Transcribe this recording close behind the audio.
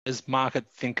Market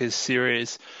Thinkers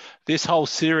series. This whole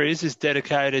series is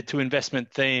dedicated to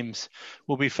investment themes.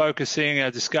 We'll be focusing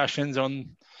our discussions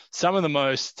on some of the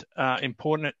most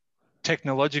important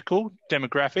technological,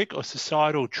 demographic, or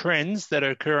societal trends that are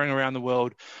occurring around the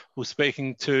world. We're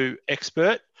speaking to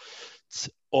experts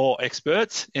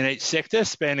in each sector,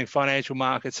 spanning financial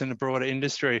markets and the broader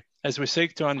industry, as we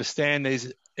seek to understand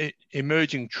these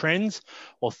emerging trends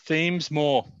or themes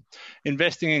more.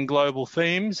 Investing in global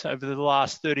themes over the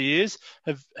last 30 years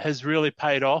has really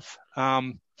paid off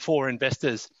for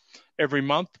investors. Every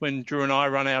month when Drew and I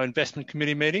run our investment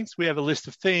committee meetings, we have a list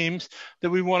of themes that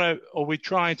we're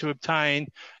trying to obtain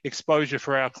exposure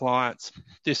for our clients.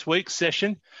 This week's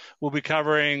session, we'll be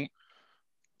covering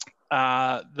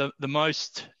the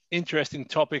most interesting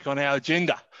topic on our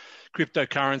agenda,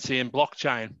 cryptocurrency and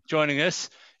blockchain. Joining us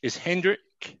is Hendrik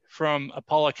from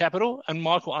Apollo Capital and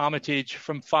Michael Armitage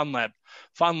from FundLab.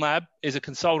 FundLab is a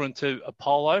consultant to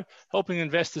Apollo, helping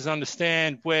investors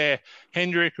understand where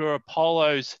Hendrik or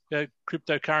Apollo's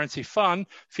cryptocurrency fund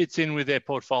fits in with their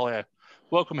portfolio.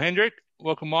 Welcome, Hendrik.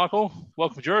 Welcome, Michael.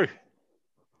 Welcome, Drew.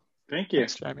 Thank you.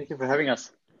 Thank you for having us.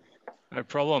 No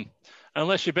problem.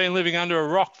 Unless you've been living under a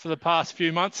rock for the past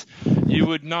few months, you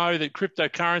would know that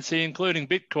cryptocurrency, including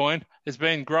Bitcoin, has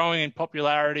been growing in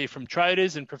popularity from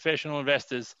traders and professional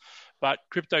investors. But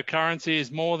cryptocurrency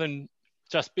is more than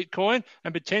just Bitcoin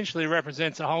and potentially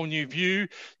represents a whole new view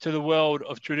to the world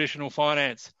of traditional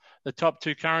finance. The top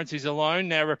two currencies alone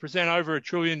now represent over $1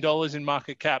 trillion in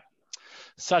market cap.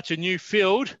 Such a new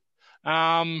field,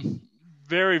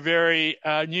 very, very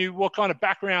new. What kind of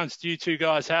backgrounds do you two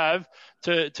guys have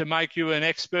to make you an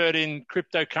expert in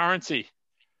cryptocurrency?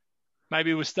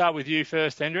 Maybe we'll start with you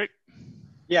first, Hendrik.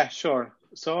 Yeah, sure.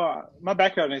 So my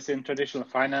background is in traditional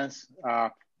finance.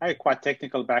 I have a quite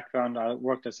technical background. I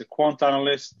worked as a quant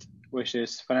analyst, which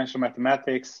is financial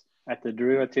mathematics, at the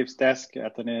derivatives desk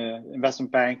at an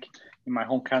investment bank in my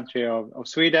home country of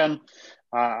Sweden.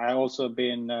 I also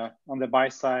been on the buy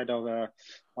side of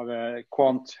a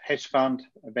quant hedge fund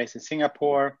based in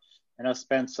Singapore, and I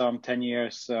spent some 10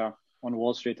 years on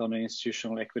Wall Street on the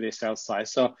institutional equity sales side.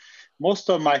 So most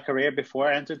of my career before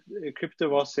I entered crypto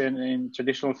was in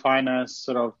traditional finance,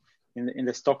 sort of in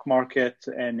the stock market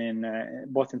and in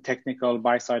both in technical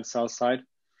buy side, sell side.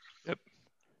 Yep.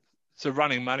 So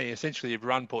running money, essentially you've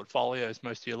run portfolios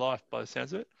most of your life by the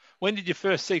sounds of it. When did you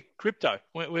first see crypto?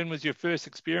 When was your first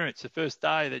experience, the first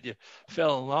day that you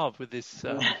fell in love with this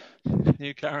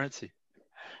new currency?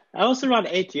 I was around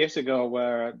 8 years ago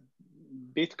where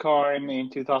Bitcoin in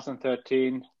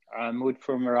 2013 moved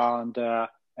from around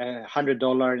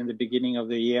 $100 in the beginning of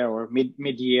the year or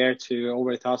mid-year to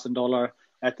over $1,000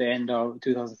 at the end of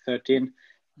 2013.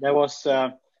 That was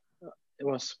it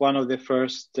was one of the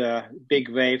first big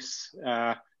waves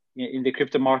in the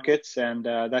crypto markets, and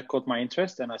that caught my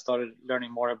interest, and I started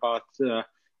learning more about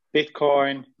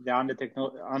Bitcoin, the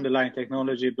underlying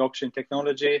technology, blockchain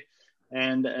technology,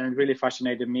 and really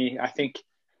fascinated me. I think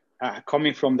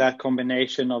coming from that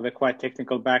combination of a quite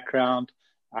technical background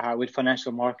with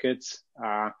financial markets,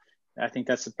 I think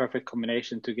that's a perfect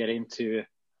combination to get into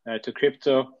to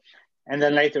crypto. And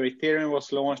then later Ethereum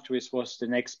was launched, which was the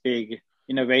next big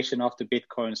innovation after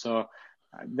Bitcoin. So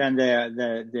then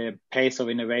the pace of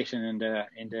innovation in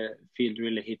the field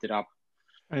really heated up.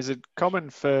 Is it common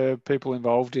for people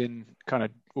involved in kind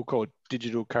of, we'll call it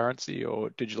digital currency or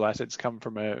digital assets, come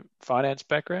from a finance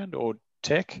background or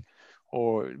tech,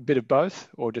 or a bit of both,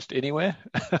 or just anywhere?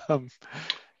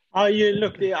 I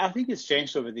think it's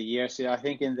changed over the years. I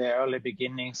think in the early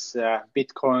beginnings,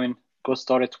 Bitcoin got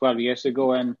started 12 years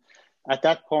ago. And at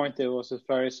that point, there was a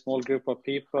very small group of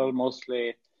people,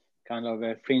 mostly kind of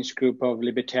a fringe group of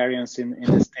libertarians in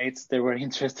the States. They were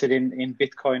interested in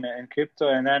Bitcoin and crypto.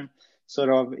 And then sort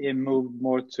of it moved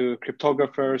more to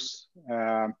cryptographers,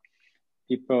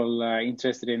 people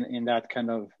interested in that kind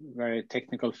of very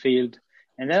technical field.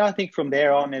 And then I think from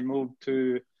there on, it moved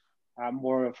to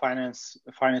more finance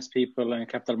people and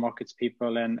capital markets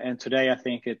people. And today, I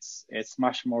think it's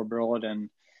much more broad, and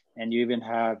you even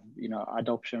have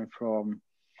adoption from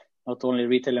not only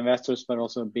retail investors but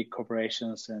also big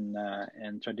corporations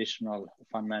and traditional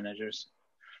fund managers.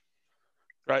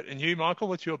 Right. And you, Michael,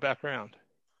 what's your background?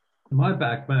 My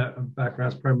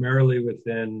background is primarily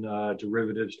within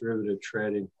derivative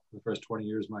trading. The first 20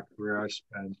 years of my career I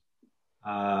spent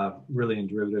really in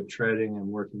derivative trading and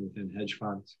working within hedge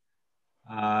funds.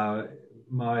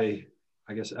 My,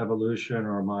 I guess, evolution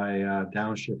or my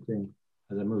downshifting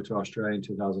as I moved to Australia in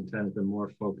 2010 has been more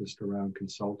focused around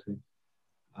consulting,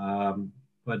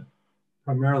 but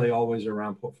primarily always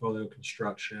around portfolio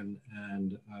construction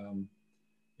and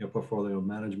portfolio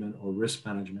management or risk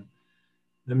management.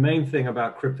 the main thing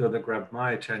about crypto that grabbed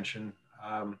my attention,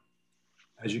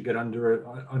 as you get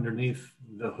underneath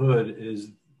the hood,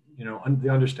 is the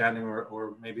understanding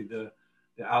or maybe the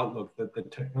outlook that the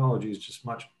technology is just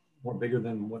much more bigger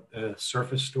than what the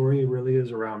surface story really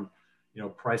is around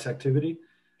price activity.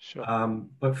 Sure.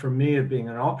 But for me, being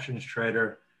an options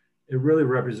trader, it really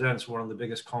represents one of the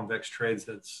biggest convex trades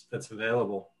that's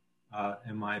available,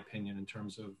 in my opinion, in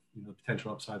terms of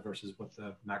potential upside versus what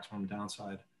the maximum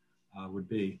downside would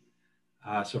be.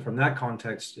 So from that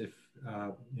context, if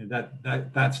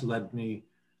that's led me,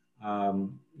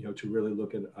 to really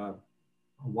look at a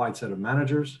wide set of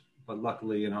managers. But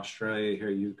luckily in Australia here,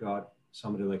 you've got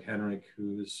somebody like Henrik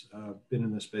who's been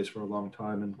in this space for a long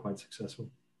time and quite successful.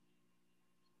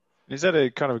 Is that a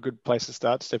kind of a good place to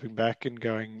start, stepping back and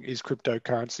going, is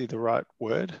cryptocurrency the right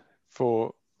word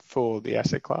for the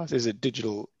asset class? Is it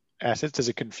digital assets? Does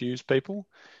it confuse people?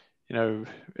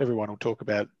 Everyone will talk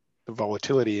about the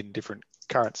volatility in different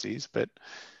currencies, but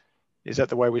is that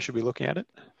the way we should be looking at it?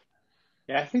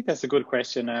 Yeah, I think that's a good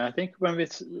question. I think when we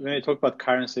talk about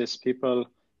currencies, people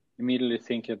immediately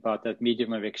think about that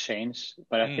medium of exchange,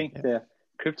 but I think the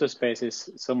crypto space is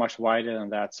so much wider than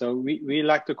that. So we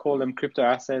like to call them crypto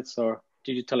assets or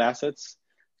digital assets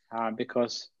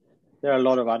because there are a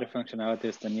lot of other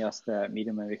functionalities than just the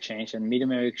medium of exchange. And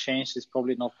medium of exchange is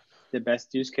probably not the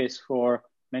best use case for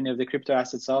many of the crypto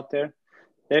assets out there.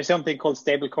 There's something called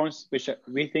stablecoins, which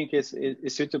we think is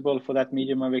suitable for that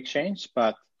medium of exchange,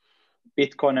 but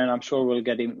Bitcoin, and I'm sure we'll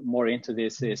get more into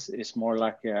this, is more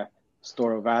like a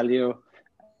store of value,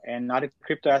 and other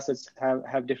crypto assets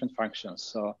have different functions.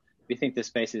 So we think the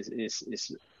space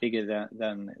is bigger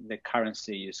than the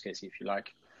currency use case, if you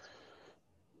like.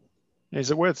 Is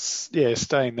it worth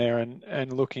staying there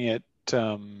and looking at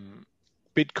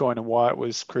Bitcoin and why it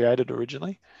was created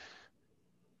originally?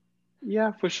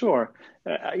 Yeah, for sure.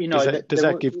 Does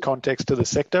that give context to the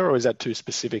sector, or is that too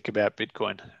specific about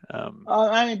Bitcoin?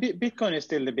 Bitcoin is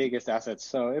still the biggest asset,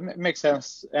 so it makes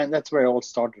sense, and that's where it all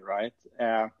started, right?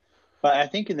 But I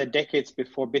think in the decades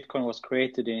before Bitcoin was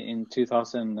created in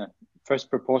 2000,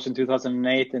 first proposed in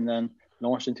 2008 and then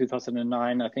launched in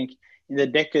 2009, I think in the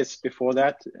decades before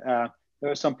that, there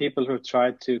were some people who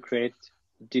tried to create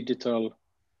digital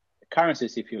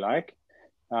currencies, if you like.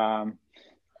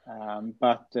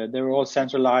 But they were all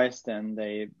centralized, and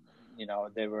they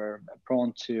were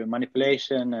prone to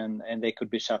manipulation, and they could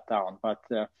be shut down. But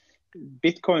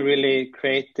Bitcoin really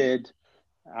created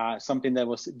something that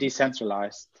was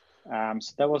decentralized.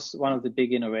 So that was one of the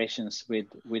big innovations with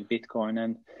Bitcoin.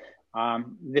 And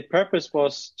the purpose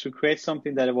was to create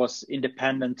something that was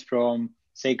independent from,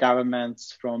 say,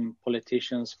 governments, from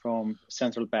politicians, from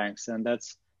central banks. And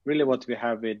that's really what we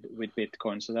have with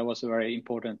Bitcoin. So that was a very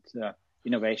important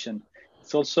innovation.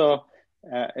 It's also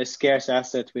a scarce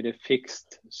asset with a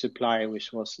fixed supply,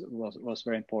 which was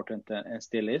very important and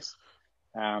still is.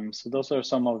 So those are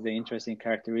some of the interesting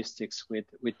characteristics with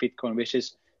Bitcoin, which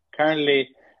is currently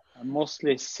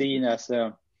mostly seen as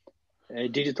a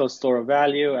digital store of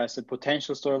value, as a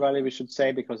potential store of value, we should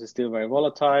say, because it's still very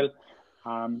volatile,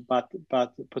 but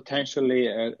potentially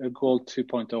a gold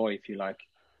 2.0, if you like.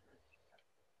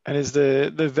 And is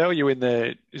the value in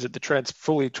is it the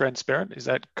fully transparent? Is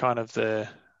that kind of the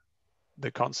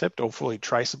concept, or fully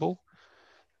traceable?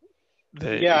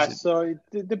 So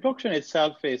the blockchain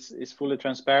itself is fully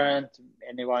transparent.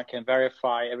 Anyone can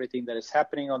verify everything that is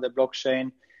happening on the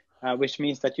blockchain, which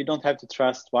means that you don't have to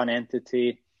trust one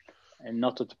entity and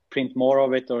not to print more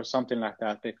of it or something like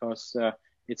that, because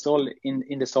it's all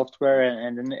in the software,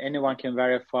 and anyone can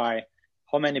verify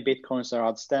how many Bitcoins are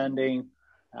outstanding,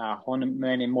 how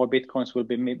many more Bitcoins will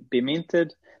be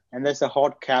minted, and there's a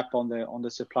hard cap on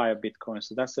the supply of Bitcoin.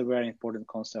 So that's a very important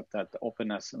concept, that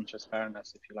openness and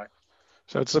transparency, if you like.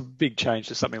 So it's a big change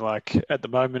to something like, at the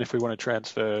moment, if we want to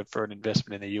transfer for an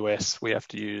investment in the US, we have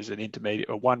to use an intermediate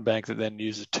or one bank that then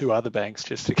uses two other banks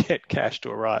just to get cash to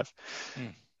arrive.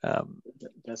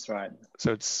 That's right.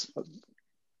 So it's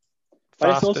but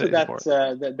it's also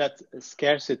that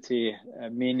scarcity,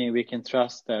 meaning we can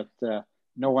trust that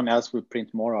no one else will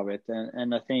print more of it.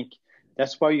 And I think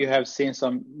that's why you have seen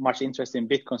some much interest in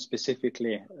Bitcoin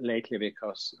specifically lately,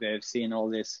 because we have seen all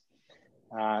this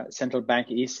central bank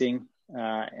easing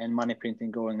and money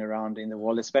printing going around in the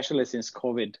world, especially since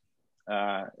COVID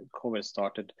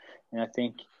started. And I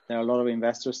think there are a lot of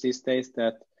investors these days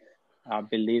that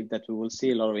believe that we will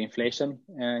see a lot of inflation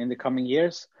in the coming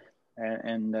years,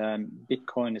 and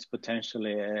Bitcoin is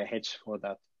potentially a hedge for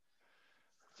that.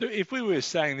 So if we were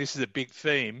saying this is a big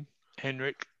theme,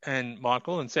 Henrik and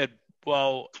Michael, and said,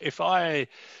 well, if I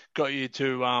got you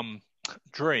to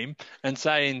dream and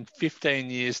say in 15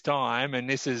 years' time, and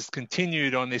this has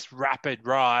continued on this rapid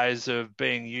rise of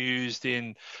being used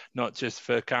in not just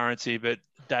for currency but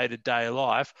day-to-day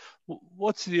life,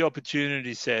 what's the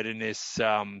opportunity set in this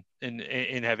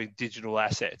in having digital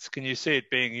assets? Can you see it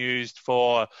being used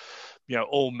for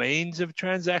all means of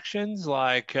transactions,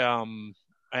 like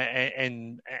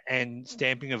and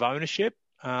stamping of ownership?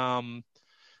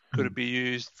 Could it be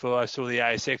used for, I saw the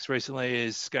ASX recently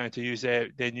is going to use their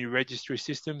new registry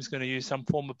system is going to use some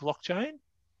form of blockchain?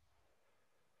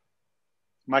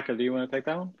 Michael, do you want to take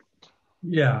that one?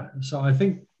 Yeah. So I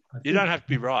think you don't have to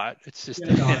be right. It's just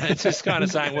it's just kind of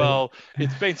saying, well,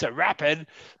 it's been so rapid.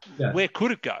 Yeah. Where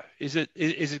could it go?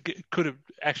 Could it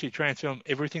actually transform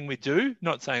everything we do?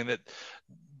 Not saying that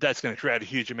that's going to create a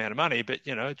huge amount of money, but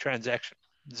transaction.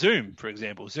 Zoom, for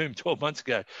example, Zoom 12 months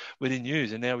ago we didn't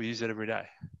use, and now we use it every day.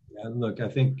 Yeah, look, I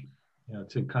think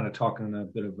to kind of talk in a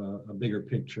bit of a bigger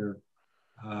picture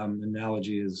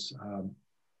analogy is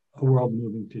a world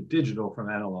moving to digital from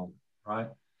analog, right?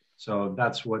 So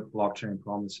that's what blockchain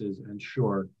promises, and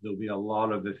sure, there'll be a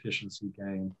lot of efficiency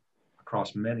gain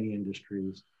across many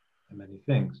industries and many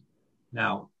things.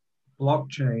 Now,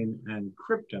 blockchain and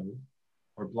crypto,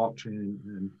 or blockchain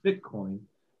and Bitcoin,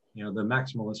 the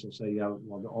maximalists will say, yeah,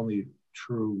 well, the only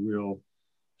true, real,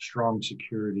 strong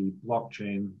security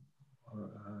blockchain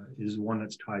is one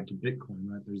that's tied to Bitcoin,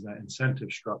 right? There's that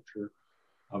incentive structure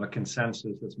of a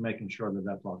consensus that's making sure that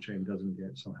that blockchain doesn't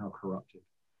get somehow corrupted,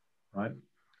 right?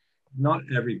 Not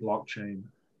every blockchain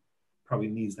probably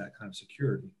needs that kind of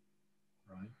security,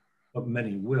 right? But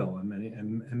many will,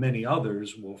 and many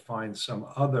others will find some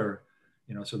other,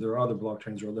 so there are other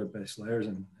blockchains or other base layers,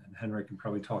 and Henrik can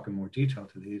probably talk in more detail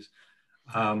to these,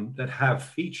 that have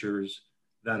features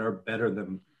that are better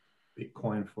than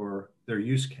Bitcoin for their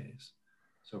use case.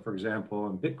 So for example,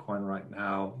 in Bitcoin right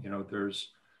now, there's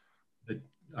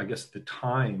the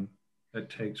time that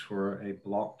takes for a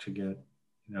block to get,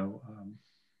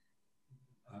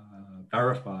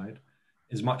 verified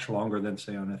is much longer than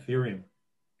say on Ethereum.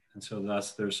 And so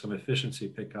thus there's some efficiency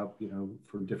pickup,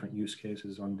 for different use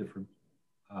cases on different,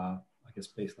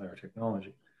 base layer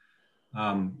technology.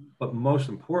 But most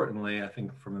importantly, I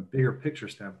think from a bigger picture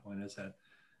standpoint is that,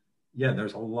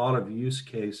 there's a lot of use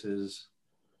cases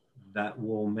that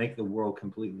will make the world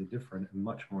completely different and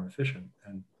much more efficient.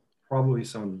 And probably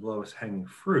some of the lowest hanging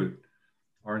fruit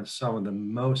are in some of the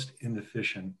most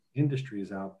inefficient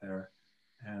industries out there,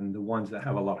 and the ones that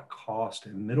have a lot of cost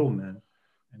and middlemen.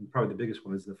 And probably the biggest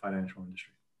one is the financial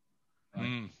industry.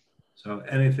 Right? So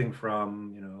anything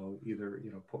from, either,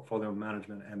 portfolio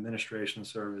management, administration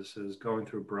services, going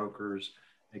through brokers,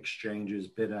 exchanges,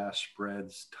 bid-ask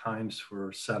spreads, times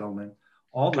for settlement,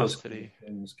 all those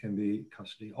things can be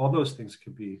custody. All those things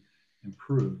can be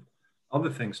improved. Other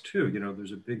things too,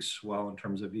 there's a big swell in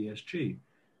terms of ESG.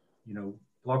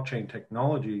 Blockchain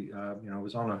technology, I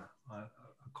was on a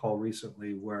call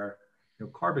recently where,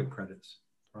 carbon credits,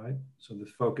 right? So the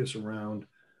focus around,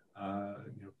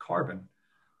 carbon.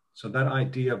 So that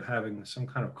idea of having some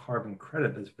kind of carbon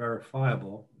credit that's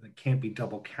verifiable, that can't be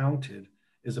double counted,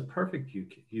 is a perfect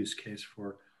use case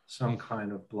for some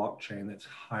kind of blockchain that's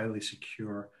highly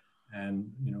secure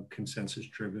and, consensus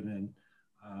driven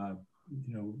and,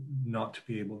 not to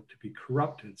be able to be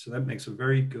corrupted. So that makes a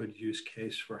very good use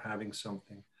case for having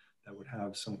something that would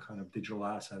have some kind of digital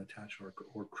asset attached or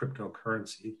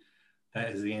cryptocurrency that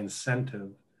is the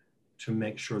incentive to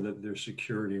make sure that there's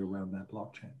security around that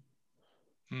blockchain.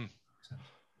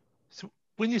 So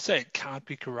when you say it can't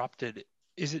be corrupted,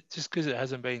 is it just because it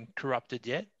hasn't been corrupted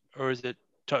yet, or is it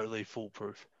totally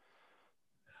foolproof?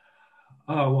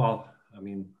 Oh, well,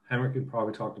 Henrik could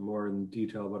probably talk more in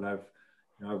detail, but I've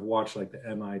watched like the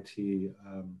MIT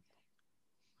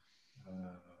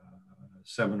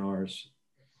seminars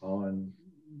on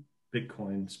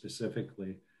Bitcoin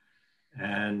specifically.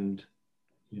 And,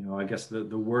 I guess the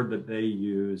word that they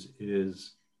use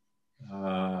is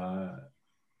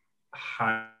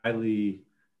highly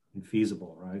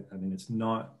infeasible, right? It's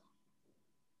not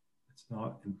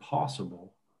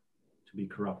impossible to be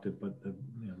corrupted, but the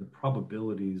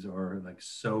probabilities are like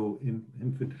so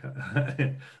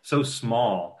so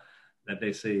small that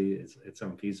they say it's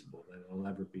unfeasible that it'll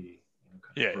ever be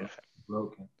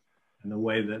broken. And the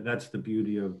way that's the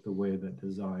beauty of the way that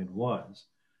design was.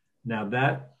 Now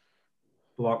that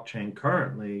blockchain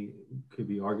currently could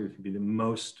be argued to be the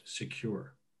most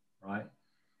secure, right?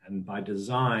 And by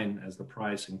design, as the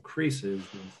price increases,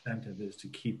 the incentive is to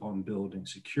keep on building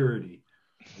security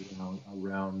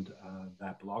around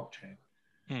that blockchain.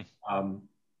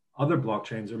 Other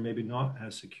blockchains are maybe not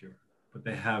as secure, but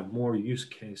they have more use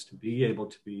case to be able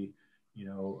to be,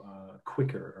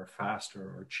 quicker or faster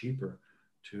or cheaper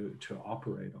to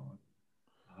operate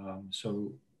on.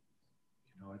 So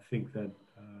I think that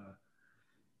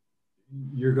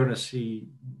you're going to see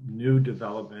new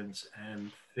developments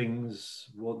and things.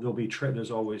 Well,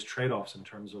 there's always trade-offs in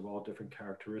terms of all different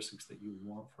characteristics that you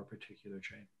want for a particular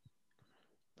chain.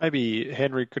 Maybe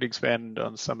Henry could expand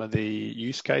on some of the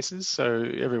use cases. So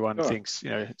everyone thinks,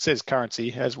 it says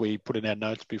currency, as we put in our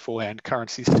notes beforehand,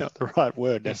 currency is not the right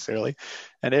word necessarily.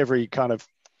 And every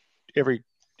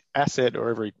asset or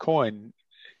every coin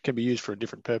can be used for a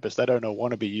different purpose. They don't all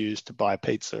want to be used to buy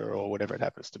pizza or whatever it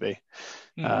happens to be.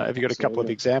 Have you got a couple of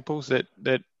examples that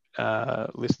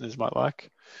listeners might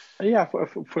like? Yeah,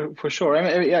 for sure.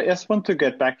 I mean, I just want to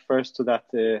get back first to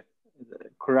that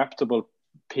corruptible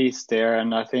piece there,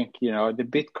 and I think the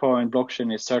Bitcoin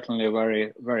blockchain is certainly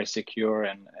very, very secure,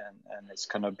 and it's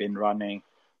kind of been running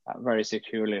very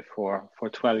securely for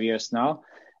 12 years now.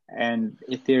 And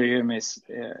Ethereum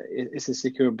is a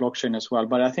secure blockchain as well.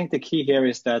 But I think the key here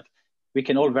is that we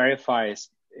can all verify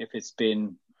if it's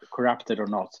been corrupted or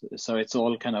not. So it's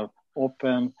all kind of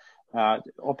open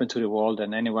to the world,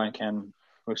 and anyone can,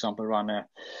 for example, run a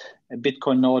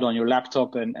Bitcoin node on your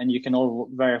laptop, and you can all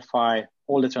verify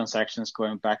all the transactions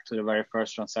going back to the very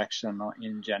first transaction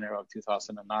in January of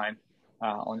 2009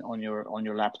 on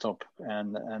your laptop,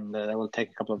 and it will take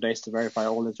a couple of days to verify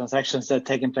all the transactions that are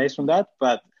taking place from that.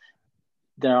 But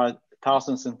there are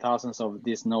thousands and thousands of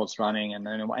these nodes running, and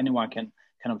anyone can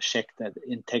kind of check the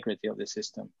integrity of the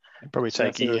system. It'd probably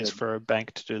take years for a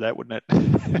bank to do that, wouldn't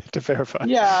it? To verify.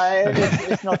 Yeah,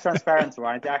 it's not transparent,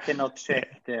 right? I cannot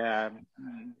check the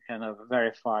kind of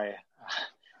verify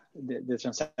the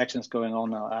transactions going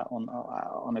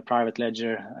on a private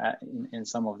ledger in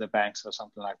some of the banks or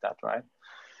something like that,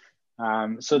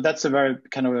 right? So that's a very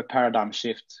kind of a paradigm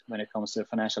shift when it comes to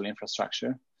financial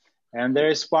infrastructure. And there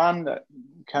is one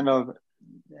kind of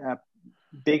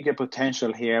bigger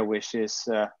potential here, which is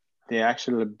the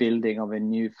actual building of a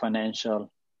new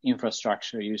financial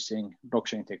infrastructure using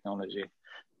blockchain technology.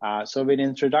 So with the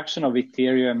introduction of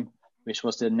Ethereum, which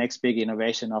was the next big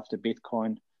innovation after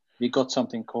Bitcoin, we got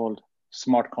something called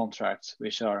smart contracts,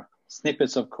 which are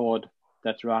snippets of code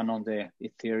that run on the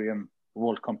Ethereum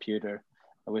vault computer,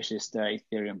 which is the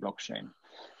Ethereum blockchain.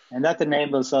 And that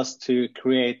enables us to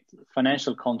create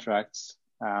financial contracts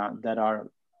that are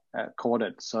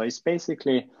coded. So it's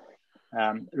basically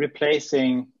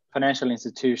replacing financial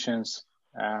institutions,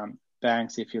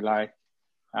 banks, if you like,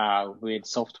 with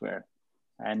software,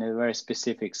 and a very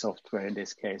specific software in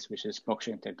this case, which is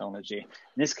blockchain technology.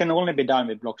 And this can only be done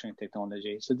with blockchain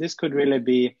technology. So this could really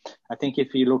be, I think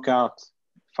if you look out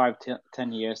 5-10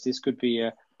 years, this could be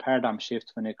a paradigm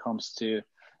shift when it comes to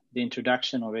the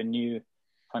introduction of a new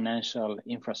financial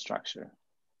infrastructure,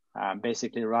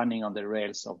 basically running on the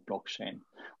rails of blockchain.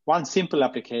 One simple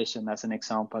application, as an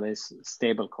example, is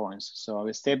stable coins. So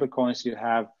with stable coins, you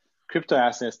have crypto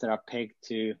assets that are pegged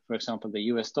to, for example, the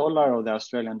US dollar or the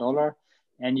Australian dollar,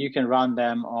 and you can run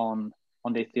them on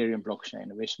the Ethereum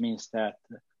blockchain, which means that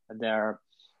they're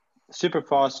super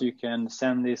fast. You can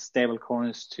send these stable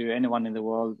coins to anyone in the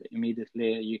world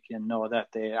immediately. You can know that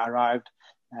they arrived,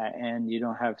 and you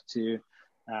don't have to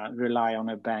rely on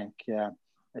a bank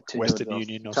to Western do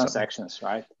Union or transactions,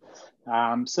 something.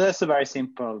 Right? So that's a very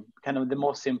simple, kind of the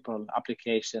most simple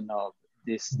application of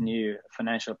this new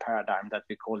financial paradigm that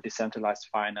we call decentralized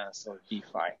finance, or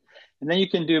DeFi. And then you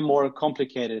can do more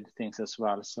complicated things as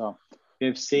well. So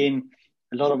we've seen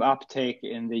a lot of uptake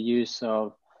in the use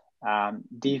of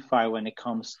DeFi when it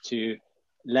comes to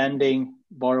lending,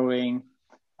 borrowing,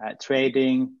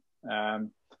 trading,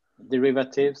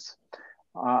 derivatives.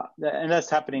 And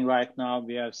that's happening right now.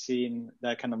 We have seen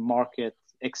that kind of market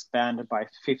expand by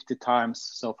 50 times,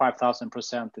 so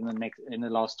 5,000% in the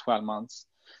last 12 months.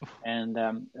 And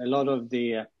a lot of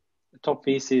the top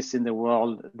VCs in the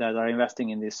world that are investing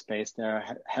in this space,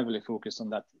 they're heavily focused on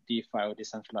that DeFi, or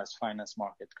decentralized finance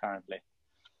market currently.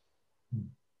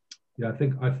 Yeah,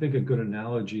 I think a good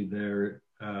analogy there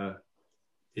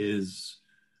is,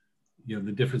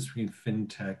 the difference between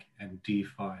fintech and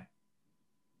DeFi,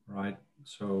 right?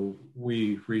 So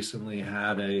we recently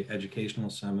had an educational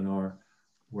seminar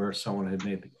where someone had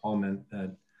made the comment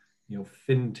that,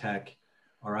 fintech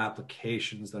are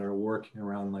applications that are working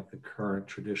around like the current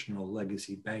traditional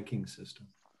legacy banking system.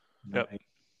 Yep.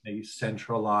 A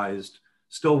centralized,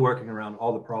 still working around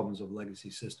all the problems of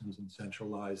legacy systems and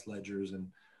centralized ledgers and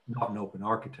not an open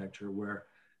architecture, where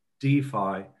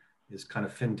DeFi is kind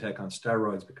of fintech on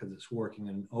steroids because it's working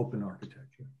in an open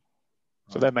architecture.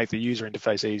 So that makes the user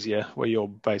interface easier, where you're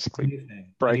basically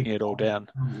breaking it all down.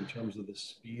 In terms of the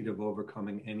speed of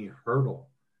overcoming any hurdle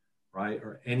right,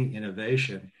 or any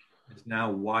innovation is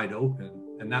now wide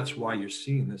open. And that's why you're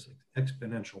seeing this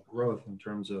exponential growth in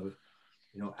terms of,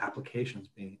 applications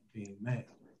being made.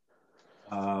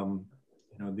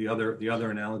 The other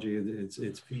analogy is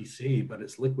it's VC, but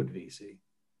it's liquid VC.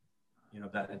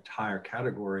 That entire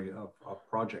category of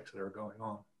projects that are going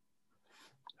on.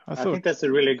 I think that's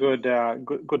a really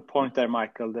good point there,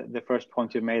 Michael. The first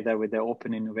point you made there with the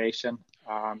open innovation.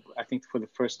 I think for the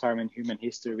first time in human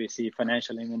history, we see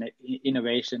financial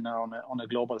innovation on a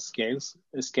global scale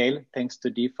thanks to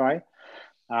DeFi.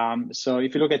 So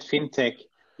if you look at fintech,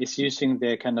 it's using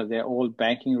the old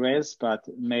banking rails, but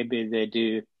maybe they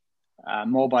do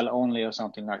mobile only or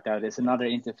something like that. It's another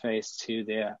interface to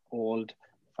the old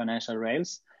financial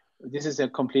rails. This is a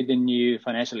completely new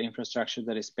financial infrastructure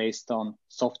that is based on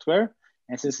software.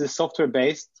 And since it's software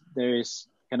based, there is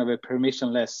kind of a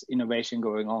permissionless innovation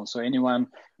going on. So anyone,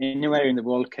 anywhere in the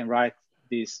world can write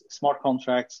these smart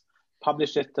contracts,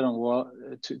 publish it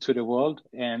to the world,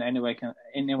 and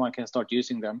anyone can start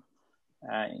using them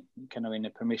kind of in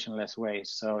a permissionless way.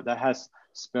 So that has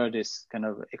spurred this kind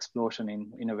of explosion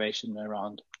in innovation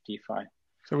around DeFi.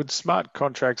 So would smart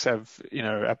contracts have,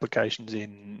 applications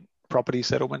in property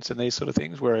settlements and these sort of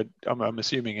things, where I'm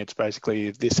assuming it's basically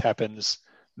if this happens,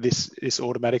 this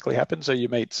automatically happens. So you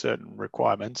meet certain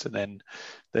requirements, and then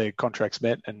the contract's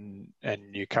met, and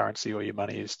your currency or your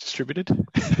money is distributed. Am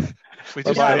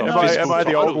I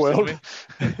the old world?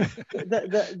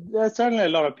 There's certainly a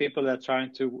lot of people that are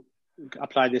trying to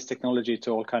apply this technology to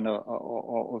all kind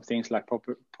of things like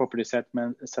property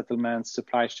settlements,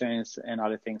 supply chains, and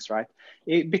other things. Right?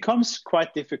 It becomes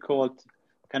quite difficult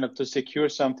kind of to secure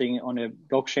something on a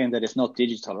blockchain that is not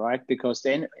digital, right? Because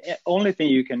the only thing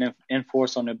you can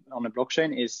enforce on a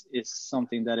blockchain is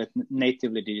something that is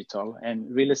natively digital, and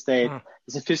real estate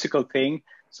is a physical thing,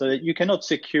 so that you cannot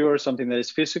secure something that is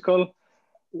physical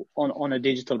on a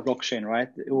digital blockchain, right?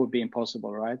 It would be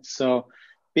impossible, right? So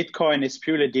Bitcoin is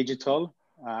purely digital.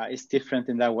 It's different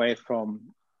in that way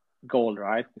from gold,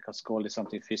 right? Because gold is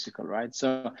something physical, right?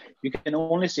 So you can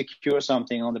only secure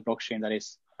something on the blockchain that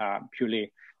is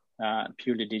purely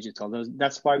digital.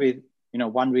 That's why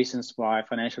one reason why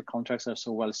financial contracts are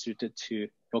so well suited to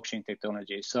blockchain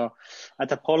technology. So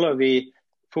at Apollo, we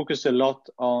focus a lot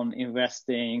on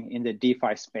investing in the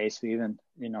DeFi space. We even,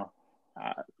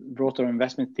 wrote our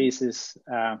investment thesis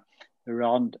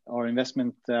around our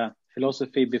investment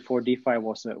philosophy before DeFi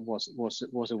was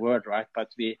a word, right?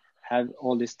 But we have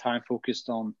all this time focused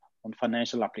on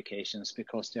financial applications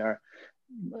because they are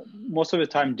most of the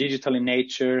time digital in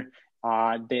nature.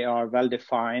 They are well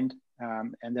defined,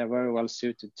 and they're very well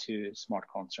suited to smart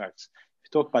contracts. If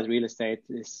you talk about real estate,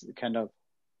 it's kind of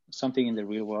something in the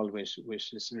real world which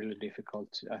is really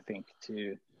difficult, I think,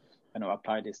 to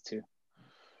apply this to.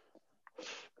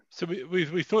 So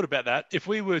we thought about that. If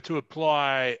we were to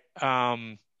apply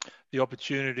the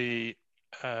opportunity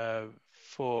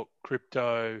for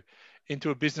crypto into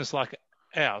a business like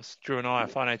ours, Drew and I are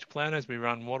financial planners. We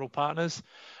run Waddle Partners.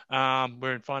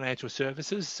 We're in financial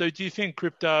services. So do you think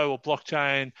crypto or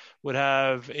blockchain would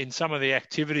have, in some of the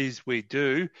activities we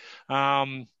do,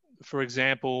 for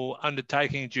example,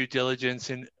 undertaking due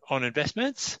diligence on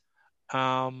investments?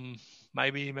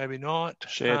 Maybe not.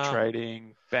 Share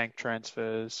trading, bank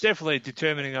transfers. Definitely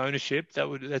determining ownership.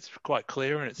 That's quite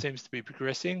clear, and it seems to be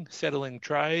progressing. Settling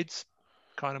trades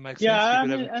kind of makes sense. Yeah, I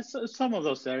mean, some of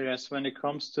those areas, when it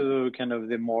comes to kind of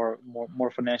the more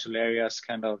financial areas,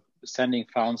 kind of sending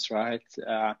funds, right?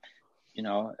 There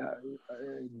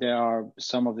are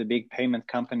some of the big payment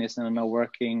companies that are now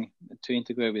working to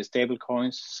integrate with stable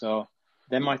coins. So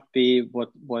that might be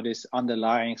what is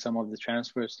underlying some of the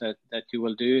transfers that you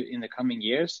will do in the coming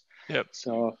years. Yep.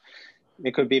 So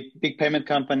it could be big payment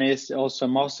companies, also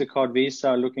MasterCard, Visa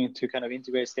are looking to kind of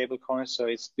integrate stable coins. So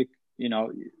it's,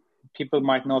 people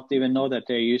might not even know that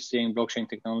they're using blockchain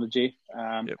technology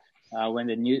when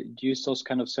they use those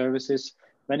kind of services.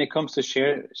 When it comes to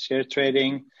share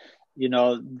trading,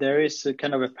 there is a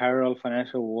kind of a parallel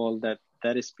financial world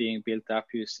that is being built up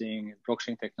using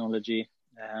blockchain technology.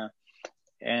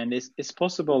 And it's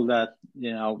possible that,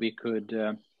 we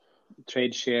could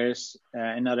trade shares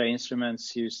and other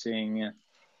instruments using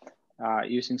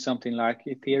something like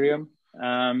Ethereum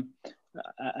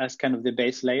as kind of the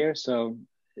base layer. So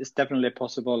it's definitely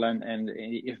possible. And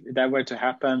if that were to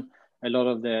happen, a lot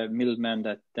of the middlemen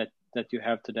that you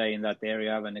have today in that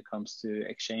area when it comes to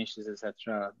exchanges,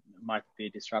 etc., might be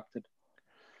disrupted.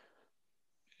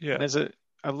 Yeah, there's a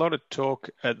lot of talk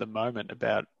at the moment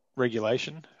about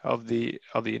regulation of the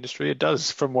industry? It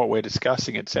does, from what we're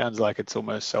discussing. It sounds like it's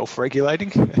almost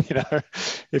self-regulating.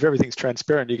 If everything's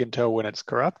transparent, you can tell when it's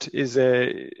corrupt.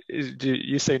 Do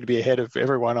you seem to be ahead of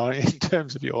everyone in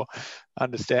terms of your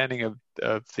understanding of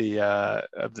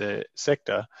the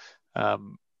sector?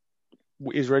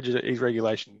 Is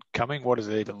regulation coming? What does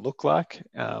it even look like?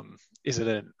 Is it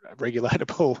a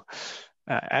regulatable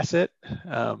asset?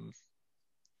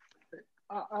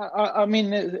 I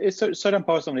mean, certain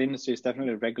parts of the industry is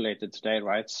definitely regulated today,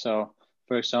 right? So,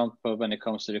 for example, when it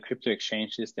comes to the crypto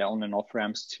exchanges, the on and off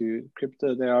ramps to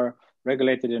crypto, they are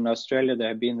regulated in Australia. They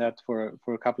have been that for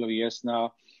a couple of years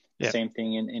now. Yeah. Same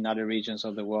thing in other regions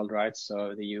of the world, right?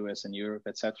 So the US and Europe,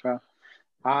 etc.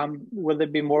 Will there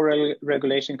be more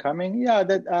regulation coming? Yeah,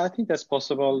 I think that's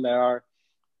possible. There are,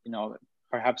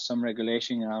 perhaps some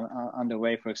regulation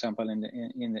underway, for example,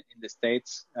 in the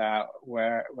States,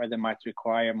 where they might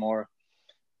require more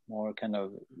kind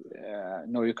of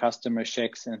know your customer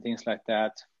checks and things like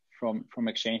that from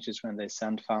exchanges when they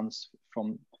send funds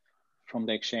from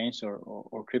the exchange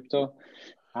or crypto.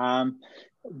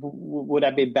 Would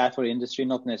that be bad for the industry?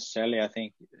 Not necessarily. I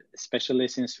think, especially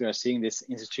since we are seeing this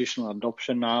institutional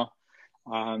adoption now,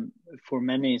 for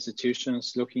many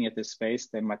institutions looking at this space,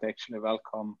 they might actually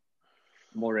welcome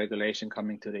more regulation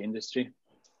coming to the industry.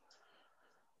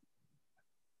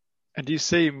 And do you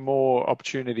see more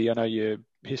opportunity? I know your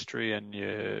history and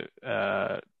your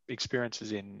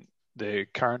experiences in the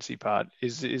currency part.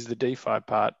 Is the DeFi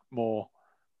part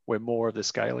where more of the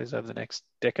scale is over the next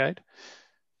decade?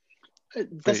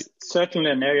 That's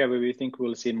certainly an area where we think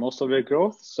we'll see most of the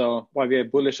growth. So while we are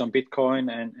bullish on Bitcoin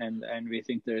and we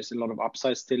think there's a lot of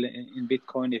upside still in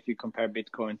Bitcoin, if you compare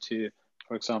Bitcoin to,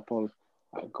 for example,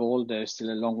 gold, there's still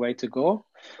a long way to go.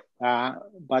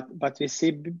 But we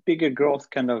see bigger growth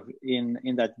kind of in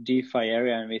that DeFi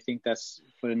area, and we think that's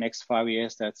for the next 5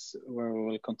 years, that's where we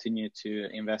will continue to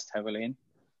invest heavily in.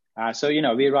 So,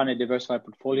 we run a diversified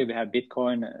portfolio. We have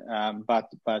Bitcoin,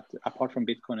 but apart from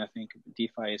Bitcoin, I think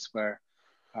DeFi is where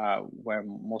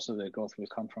most of the growth will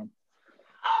come from.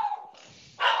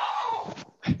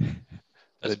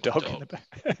 There's a dog in the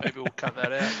back. Maybe we'll cut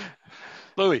that out.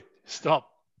 Louis, stop.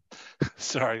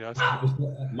 Sorry, guys.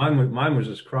 Mine was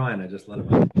just crying. I just let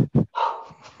him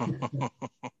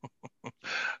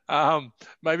out.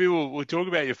 Maybe we'll talk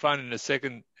about your fund in a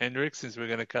second, Hendrik, since we're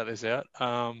going to cut this out.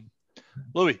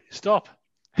 Louis, stop.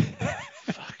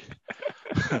 Fuck.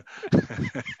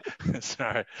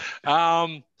 Sorry.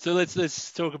 So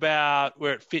let's talk about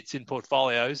where it fits in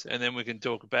portfolios, and then we can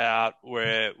talk about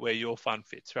where your fund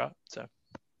fits, right?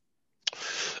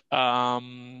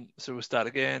 So we'll start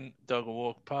again. Dog will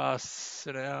walk past.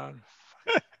 Sit down.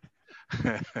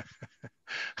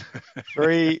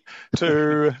 3,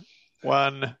 2,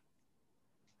 1.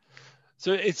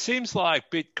 So it seems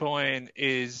like Bitcoin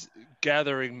is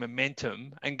gathering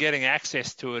momentum, and getting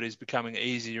access to it is becoming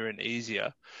easier and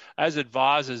easier. As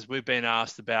advisors, we've been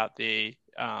asked about the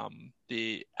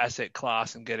asset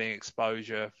class and getting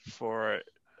exposure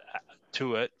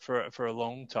to it for a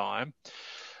long time.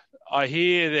 I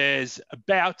hear there's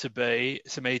about to be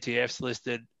some ETFs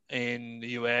listed in the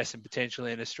US and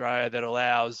potentially in Australia that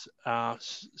allows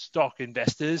stock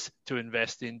investors to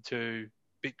invest into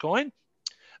Bitcoin.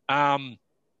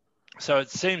 So it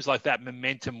seems like that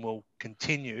momentum will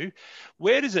continue.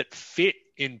 Where does it fit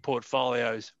in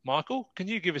portfolios, Michael? Can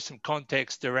you give us some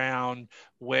context around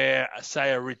where,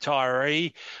 say, a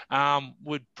retiree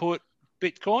would put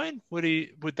Bitcoin?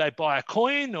 Would they buy a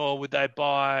coin, or would they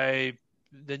buy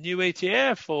the new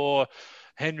ETF? Or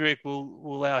Hendrik, we'll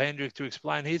allow Hendrik to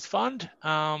explain his fund.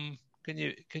 Can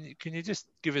you just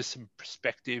give us some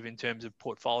perspective in terms of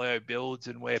portfolio builds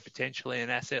and where potentially an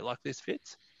asset like this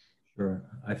fits? Sure.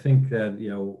 I think that,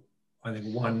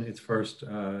 one, it's first,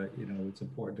 it's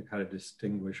important to kind of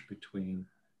distinguish between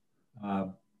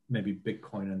maybe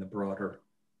Bitcoin and the broader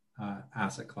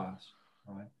asset class,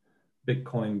 right?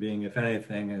 Bitcoin being, if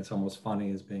anything, it's almost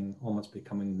funny, as being almost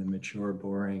becoming the mature,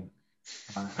 boring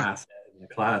asset in the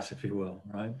class, if you will,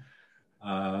 right?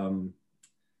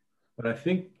 But I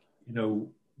think,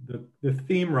 the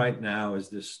theme right now is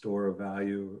this store of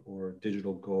value or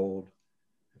digital gold.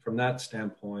 From that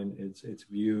standpoint, it's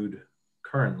viewed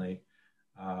currently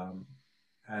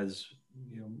as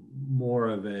more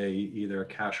of either a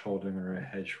cash holding or a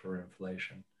hedge for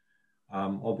inflation,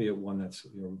 albeit one that's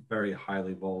very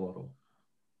highly volatile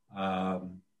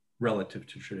relative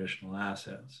to traditional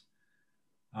assets.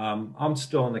 I'm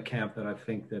still in the camp that I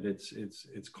think that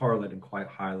it's correlating quite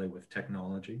highly with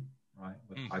technology, right?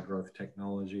 With high growth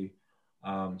technology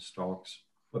stocks,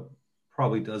 but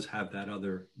probably does have that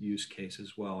other use case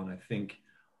as well. And I think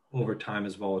over time,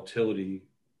 as volatility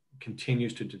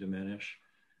continues to diminish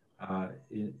of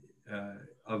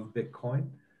Bitcoin,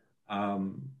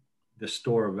 the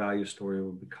store of value story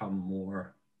will become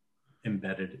more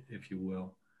embedded, if you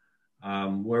will.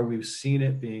 Where we've seen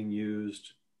it being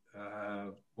used,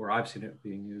 where I've seen it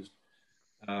being used,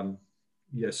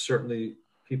 yes, certainly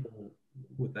people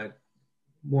with that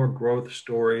more growth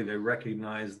story, they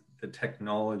recognize the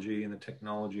technology, and the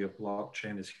technology of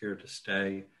blockchain is here to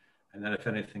stay. And that if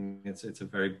anything, it's a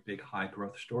very big high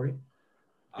growth story.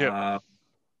 Yep.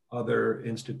 Other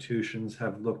institutions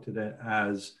have looked at it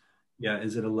as,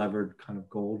 is it a levered kind of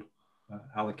gold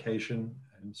allocation?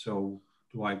 And so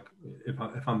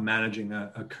if I'm managing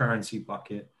a currency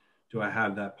bucket, do I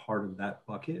have that part of that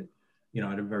bucket,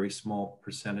 at a very small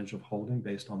percentage of holding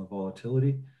based on the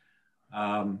volatility?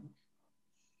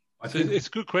 It's a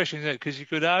good question, isn't it? Because you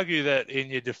could argue that in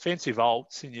your defensive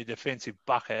alts, in your defensive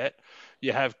bucket,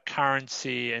 you have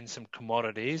currency and some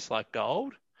commodities like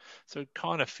gold. So it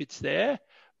kind of fits there.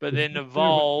 But then the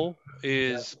vol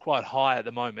is quite high at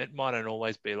the moment. Might not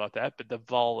always be like that, but the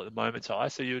vol at the moment's high.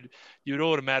 So you'd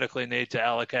automatically need to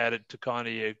allocate it to kind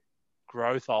of your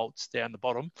growth alts down the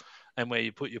bottom and where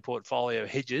you put your portfolio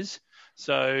hedges.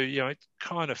 So, it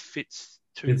kind of fits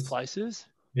two places.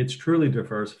 It's truly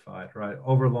diversified, right?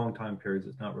 Over long time periods,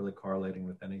 it's not really correlating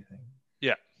with anything.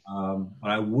 Yeah.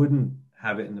 But I wouldn't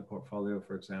have it in the portfolio,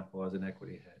 for example, as an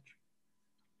equity hedge,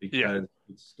 because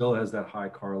it still has that high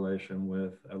correlation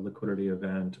with a liquidity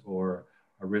event or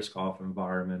a risk-off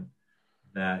environment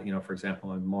that, for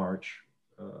example, in March,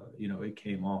 it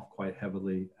came off quite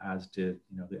heavily, as did,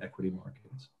 the equity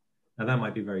markets. Now, that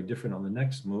might be very different on the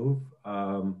next move,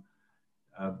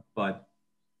 but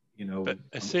But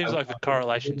it seems like the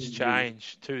correlations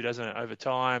change too, doesn't it? Over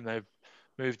time, they've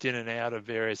moved in and out of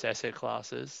various asset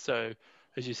classes. So,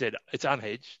 as you said, it's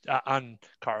unhedged,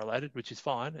 uncorrelated, which is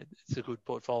fine. It's a good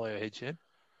portfolio hedge, yeah.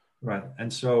 Right.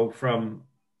 And so if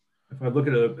I look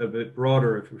at it a bit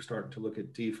broader, if we start to look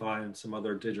at DeFi and some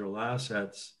other digital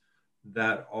assets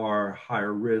that are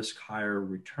higher risk, higher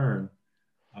return,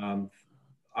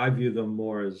 I view them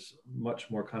more as much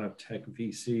more kind of tech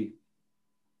VC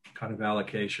kind of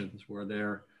allocations, where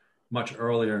they're much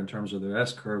earlier in terms of their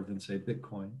S curve than, say,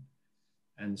 Bitcoin.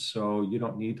 And so you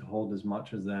don't need to hold as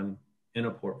much as them in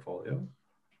a portfolio.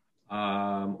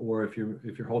 Or if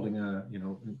you're holding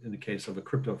in the case of a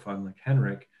crypto fund like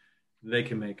Henrik, they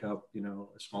can make up,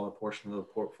 a smaller portion of the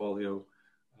portfolio,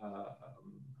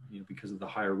 because of the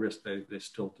higher risk, they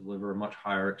still deliver a much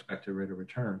higher expected rate of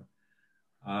return.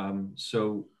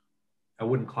 So I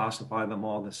wouldn't classify them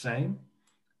all the same.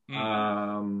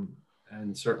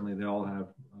 And certainly they all have,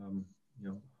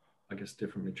 I guess,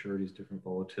 different maturities, different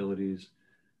volatilities.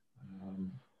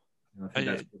 I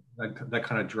think that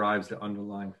kind of drives the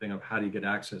underlying thing of how do you get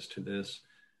access to this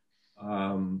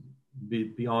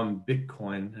beyond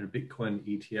Bitcoin. And a Bitcoin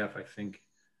ETF, I think,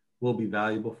 will be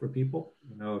valuable for people.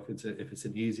 If it's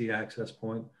an easy access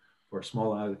point for a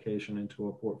small allocation into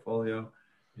a portfolio,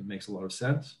 it makes a lot of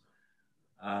sense.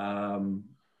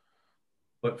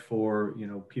 But for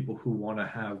people who want to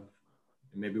have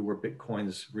maybe where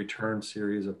Bitcoin's return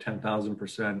series of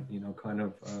 10,000%, kind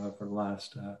of for the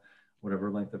last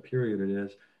whatever length of period it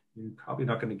is, you're probably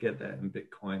not going to get that in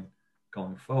Bitcoin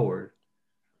going forward.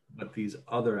 But these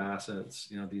other assets,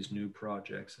 these new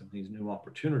projects and these new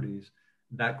opportunities,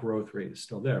 that growth rate is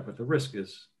still there, but the risk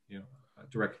is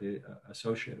directly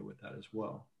associated with that as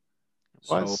well.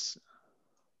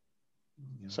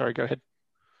 Sorry, go ahead.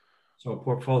 So a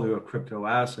portfolio of crypto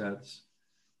assets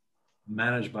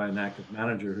managed by an active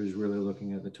manager who's really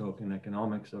looking at the token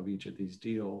economics of each of these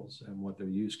deals and what their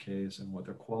use case and what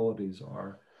their qualities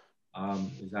are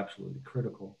is absolutely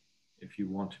critical if you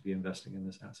want to be investing in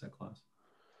this asset class.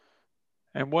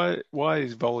 And why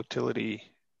is volatility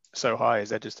so high? Is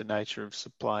that just the nature of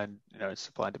supply and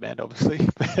demand, obviously?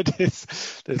 But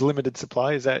there's limited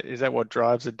supply. Is that what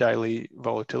drives the daily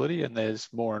volatility? And there's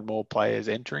more and more players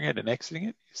entering it and exiting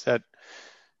it. Is that?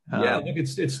 Look,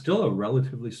 it's still a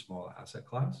relatively small asset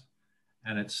class,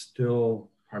 and it's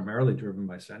still primarily driven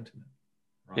by sentiment.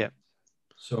 Right? Yeah.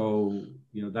 So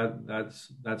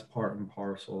that's part and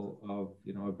parcel of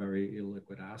a very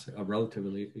illiquid asset, a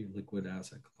relatively illiquid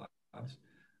asset class.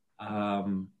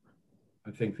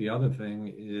 I think the other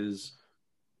thing is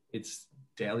it's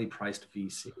daily priced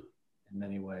VC in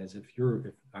many ways.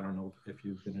 I don't know if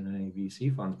you've been in any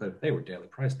VC funds, but if they were daily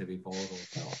priced, they'd be volatile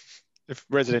as hell. If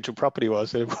residential property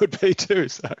was, it would be too.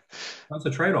 So that's a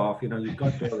trade-off. You've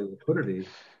got daily liquidity,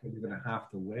 but you're going to have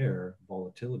to wear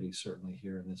volatility certainly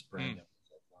here in this brand new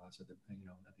asset class at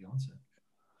the onset.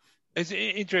 It's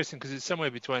interesting because it's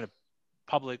somewhere between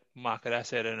public market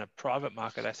asset and a private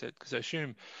market asset? Because I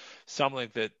assume something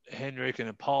that Henrik and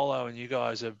Apollo and you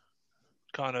guys are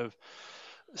kind of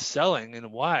selling in a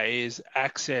way is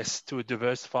access to a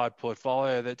diversified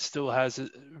portfolio that still has a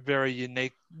very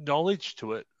unique knowledge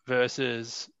to it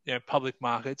versus public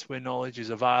markets where knowledge is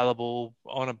available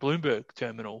on a Bloomberg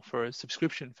terminal for a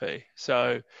subscription fee.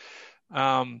 So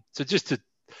just to,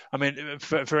 I mean,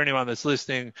 for anyone that's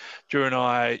listening, Drew and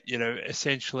I,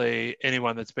 essentially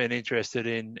anyone that's been interested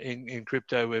in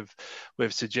crypto,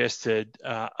 we've suggested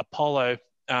Apollo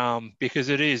because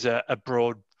it is a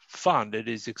broad fund. It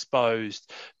is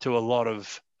exposed to a lot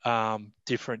of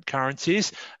different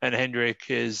currencies, and Hendrik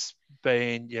has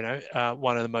been,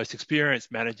 one of the most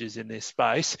experienced managers in this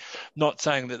space. Not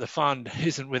saying that the fund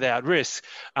isn't without risk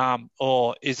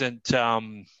or isn't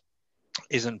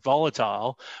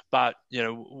volatile, but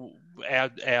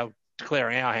our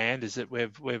declaring our hand is that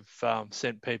we've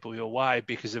sent people your way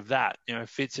because of that.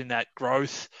 Fits in that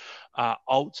growth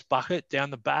alts bucket down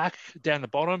the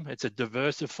bottom. It's a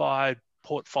diversified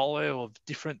portfolio of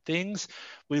different things.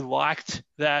 We liked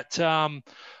that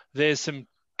there's some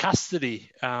custody.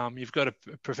 You've got a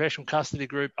professional custody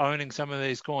group owning some of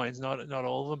these coins, not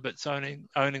all of them, but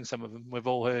owning some of them. We've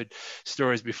all heard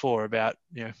stories before about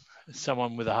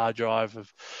someone with a hard drive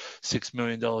of $6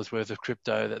 million worth of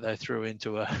crypto that they threw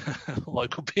into a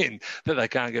local bin that they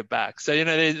can't get back. So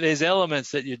there's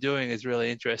elements that you're doing is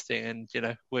really interesting,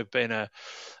 and we've been a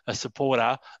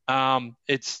supporter.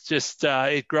 It's just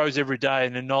it grows every day,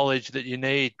 and the knowledge that you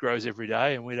need grows every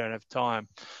day, and we don't have time.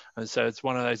 And so it's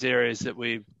one of those areas that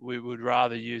we would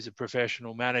rather use a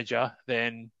professional manager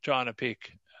than trying to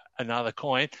pick another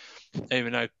coin,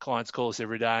 even though clients call us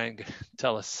every day and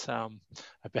tell us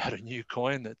about a new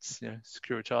coin that's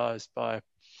securitized by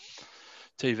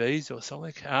TVs or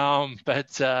something.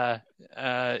 Yeah,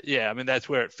 I mean, that's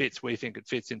where it fits. We think it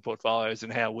fits in portfolios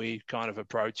and how we kind of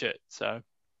approach it. So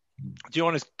do you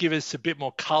want to give us a bit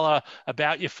more color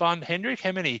about your fund, Hendrik?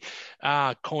 How many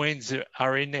coins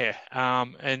are in there?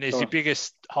 And is your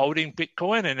biggest holding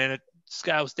Bitcoin and then it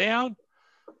scales down?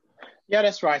 Yeah,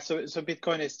 that's right. So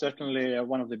Bitcoin is certainly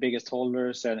one of the biggest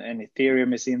holders, and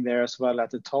Ethereum is in there as well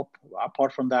at the top.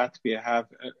 Apart from that, we have,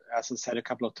 as I said a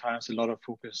couple of times, a lot of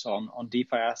focus on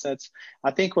DeFi assets.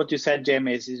 I think what you said,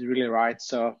 Jamie, is really right.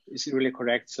 So it's really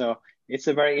correct. So it's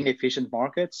a very inefficient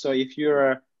market. So if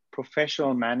you're a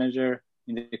professional manager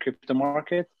in the crypto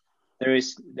market, there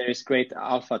is great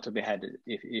alpha to be had,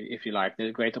 if you like.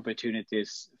 There's great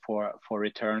opportunities for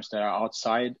returns that are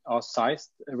outsized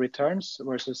returns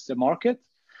versus the market.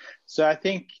 So I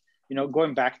think,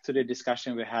 going back to the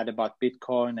discussion we had about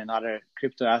Bitcoin and other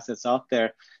crypto assets out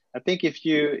there, I think if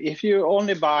you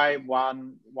only buy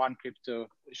one crypto,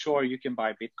 sure, you can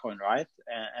buy Bitcoin, right?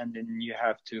 And then you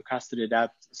have to custody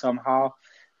that somehow.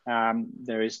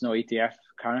 There is no ETF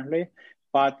currently,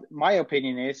 but my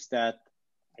opinion is that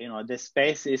the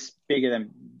space is bigger than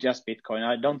just Bitcoin.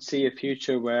 I don't see a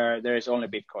future where there is only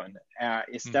Bitcoin.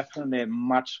 It's definitely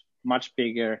much, much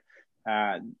bigger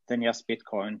than just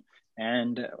Bitcoin.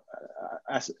 And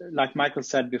like Michael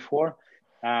said before,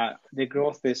 the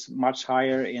growth is much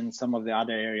higher in some of the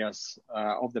other areas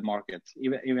of the market,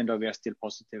 even though we are still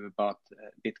positive about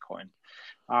Bitcoin.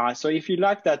 So if you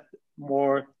like that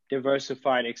more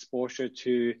diversified exposure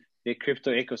to the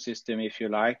crypto ecosystem, if you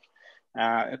like,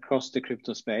 across the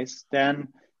crypto space, then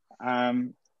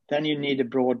you need a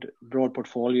broad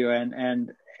portfolio,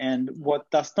 and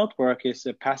what does not work is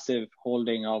a passive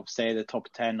holding of, say, the top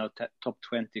 10 or top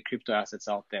 20 crypto assets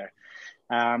out there.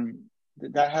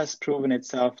 That has proven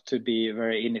itself to be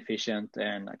very inefficient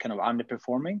and kind of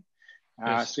underperforming.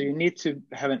 Yes. So you need to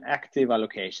have an active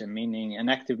allocation, meaning an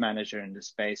active manager in the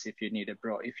space if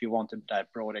you want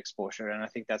that broad exposure, and I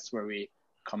think that's where we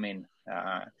come in.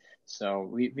 So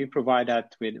we provide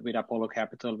that with Apollo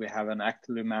Capital. We have an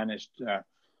actively managed,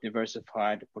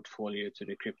 diversified portfolio to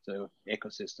the crypto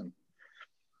ecosystem.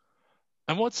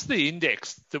 And what's the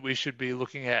index that we should be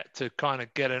looking at to kind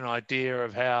of get an idea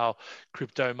of how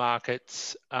crypto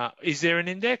markets? Is there an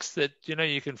index that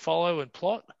you can follow and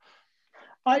plot?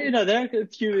 There are a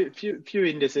few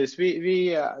indices.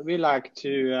 We like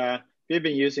to. We've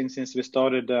been using since we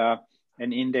started.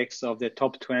 An index of the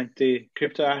top 20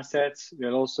 crypto assets.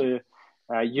 We're also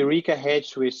Eureka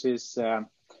Hedge, which is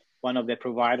one of the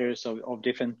providers of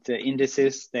different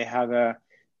indices. They have a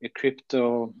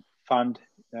crypto fund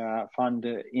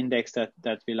index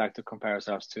that we like to compare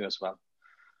ourselves to as well.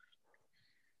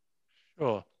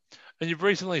 Sure. And you've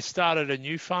recently started a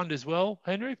new fund as well,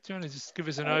 Hendrik. Do you want to just give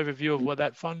us an overview of what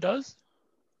that fund does?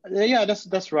 Yeah,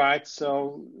 that's right.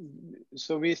 So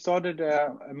we started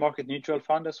a market neutral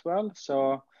fund as well.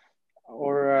 So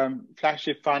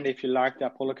flagship fund, if you like, the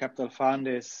Apollo Capital Fund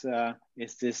is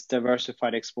this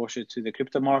diversified exposure to the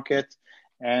crypto market.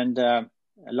 And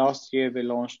last year we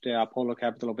launched the Apollo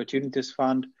Capital Opportunities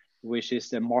Fund, which is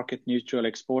the market neutral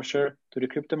exposure to the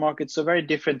crypto market. So very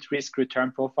different risk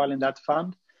return profile in that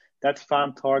fund. That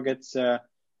fund targets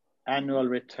annual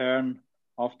return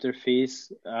after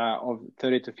fees of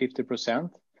 30 to 50%.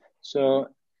 So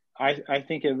I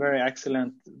think a very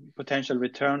excellent potential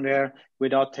return there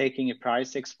without taking a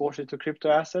price exposure to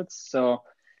crypto assets. So,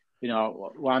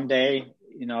 one day,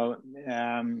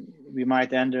 we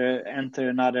might enter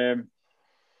another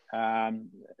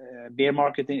bear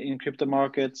market in crypto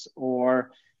markets, or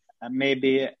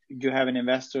maybe you have an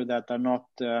investor that are not.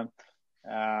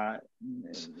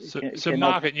 So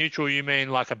market neutral, you mean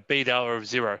like a beta of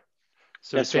zero?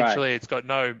 So that's essentially, right. It's got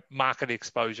no market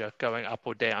exposure going up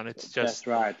or down. It's just that's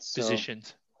right. positions.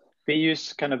 So we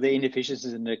use kind of the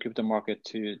inefficiencies in the crypto market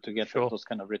to get Sure. those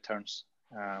kind of returns.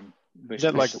 Is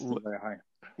that like very high.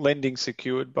 Lending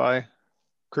secured by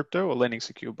crypto or lending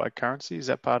secured by currency? Is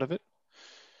that part of it?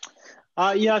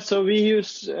 Yeah, so we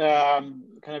use we are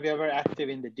very active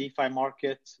in the DeFi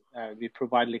market. We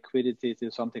provide liquidity to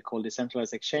something called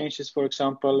decentralized exchanges, for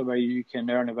example, where you can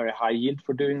earn a very high yield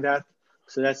for doing that.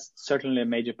 So that's certainly a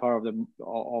major part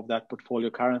of that portfolio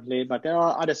currently. But there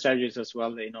are other strategies as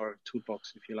well in our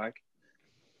toolbox, if you like.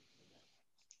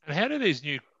 And how do these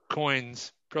new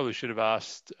coins? Probably should have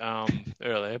asked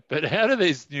earlier, but how do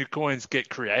these new coins get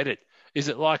created? Is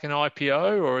it like an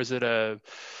IPO, or is it a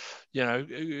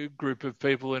group of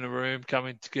people in a room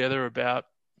coming together about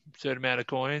a certain amount of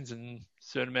coins and a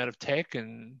certain amount of tech,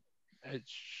 and it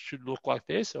should look like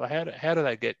this? Or how do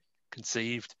they get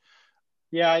conceived?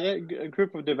 Yeah, a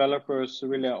group of developers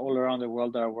really all around the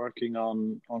world are working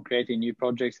on creating new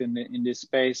projects in this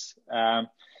space. 3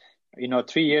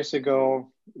 years ago,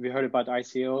 we heard about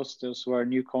ICOs. Those were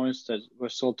new coins that were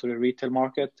sold to the retail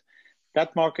market.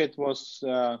 That market was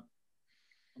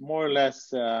more or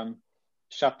less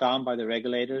shut down by the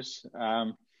regulators.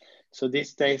 So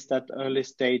these days, that early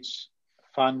stage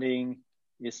funding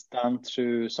is done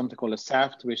through something called a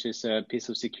SAFT, which is a piece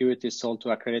of security sold to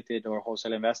accredited or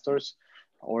wholesale investors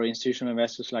or institutional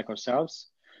investors like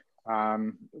ourselves,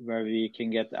 where we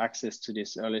can get access to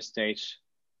this early stage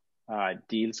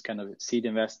deals, kind of seed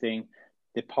investing.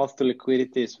 The path to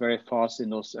liquidity is very fast in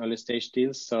those early stage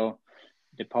deals. So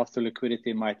the path to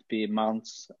liquidity might be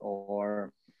months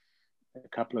or a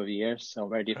couple of years, so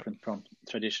very different from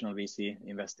traditional VC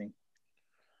investing.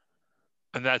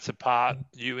 And that's a part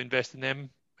you invest in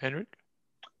them, Henrik?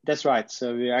 That's right.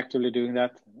 So we're actively doing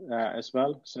that as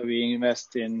well. So we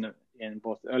invest in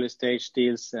both early stage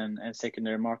deals and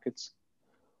secondary markets.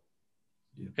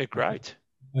 Yeah, great.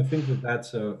 I think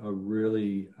that's a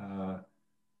really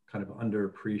kind of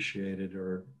underappreciated,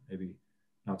 or maybe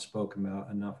not spoken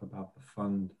about enough about the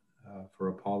fund for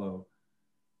Apollo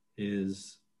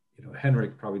is,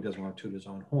 Henrik probably doesn't want to toot his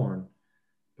own horn,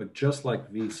 but just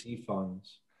like VC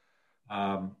funds,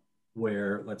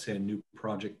 where let's say a new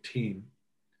project team,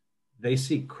 they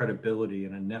seek credibility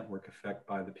and a network effect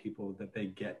by the people that they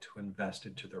get to invest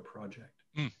into their project.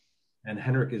 Mm. And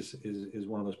Henrik is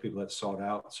one of those people that's sought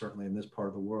out, certainly in this part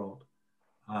of the world,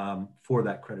 for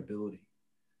that credibility,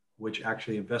 which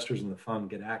actually investors in the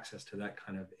fund get access to that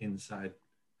kind of inside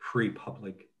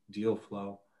pre-public deal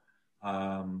flow.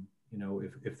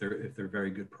 If they're very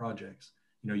good projects,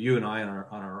 you and I on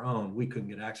our own, we couldn't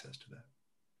get access to that,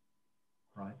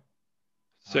 right?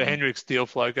 So Henrik's deal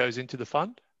flow goes into the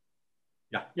fund?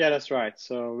 Yeah, that's right.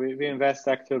 So we invest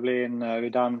actively in,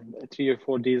 we've done 3 or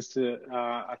 4 deals,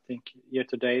 I think, year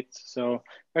to date. So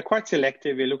we're quite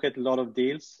selective. We look at a lot of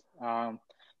deals,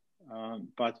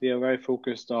 but we are very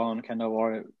focused on kind of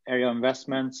our area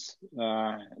investments,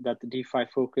 that the DeFi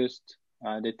focused,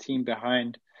 the team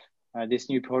behind these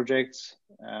new projects,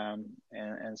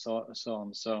 and so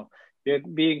on. So we're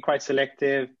being quite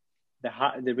selective.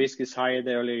 The risk is higher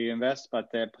the earlier you invest,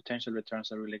 but the potential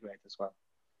returns are really great as well.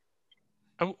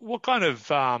 And what kind of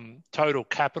total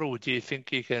capital do you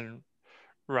think you can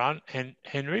run,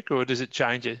 Henrik, or does it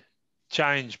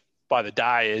change by the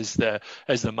day as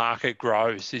the market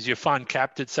grows? Is your fund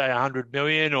capped at say 100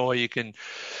 million, or you could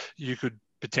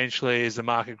potentially, as the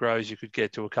market grows, you could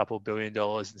get to a couple of $2 billion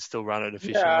and still run it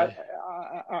efficiently? Yeah,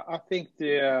 I think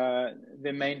the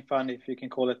main fund, if you can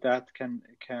call it that, can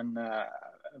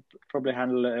probably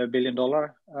handle $1 billion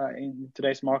in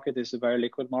today's market. It's a very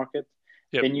liquid market.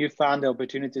 Yep. The new fund, the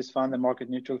Opportunities Fund, the Market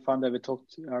Neutral Fund that we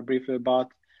talked briefly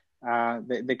about,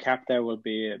 the cap there will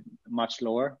be much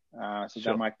lower. So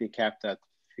that might be capped at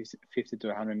 50 to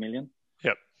 100 million.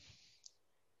 Yep.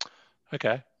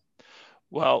 Okay.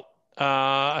 Well,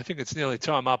 I think it's nearly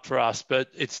time up for us, but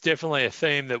it's definitely a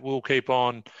theme that we'll keep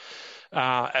on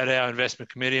at our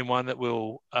investment committee, and one that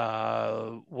we'll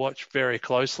watch very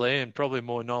closely, and probably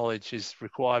more knowledge is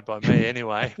required by me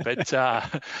anyway. But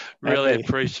really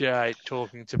appreciate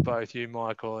talking to both you,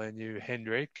 Michael, and you,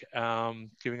 Hendrik,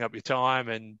 giving up your time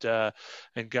and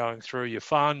going through your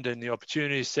fund and the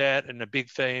opportunity set and a big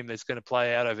theme that's going to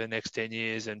play out over the next 10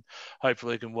 years, and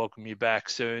hopefully can welcome you back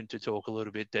soon to talk a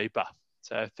little bit deeper.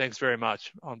 So thanks very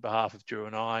much on behalf of Drew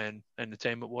and I and the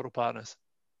team at Wattle Partners.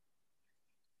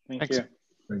 Thanks. You.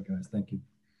 Great, guys. Thank you.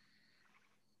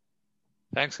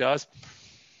 Thanks, guys.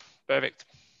 Perfect.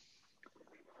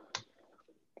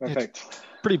 Perfect. It's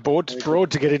pretty broad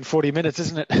to get in 40 minutes,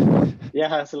 isn't it? Yeah,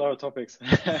 that's a lot of topics.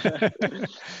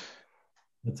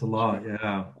 That's a lot,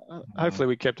 yeah. Hopefully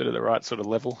we kept it at the right sort of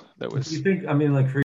level. That was. You think, I mean, like for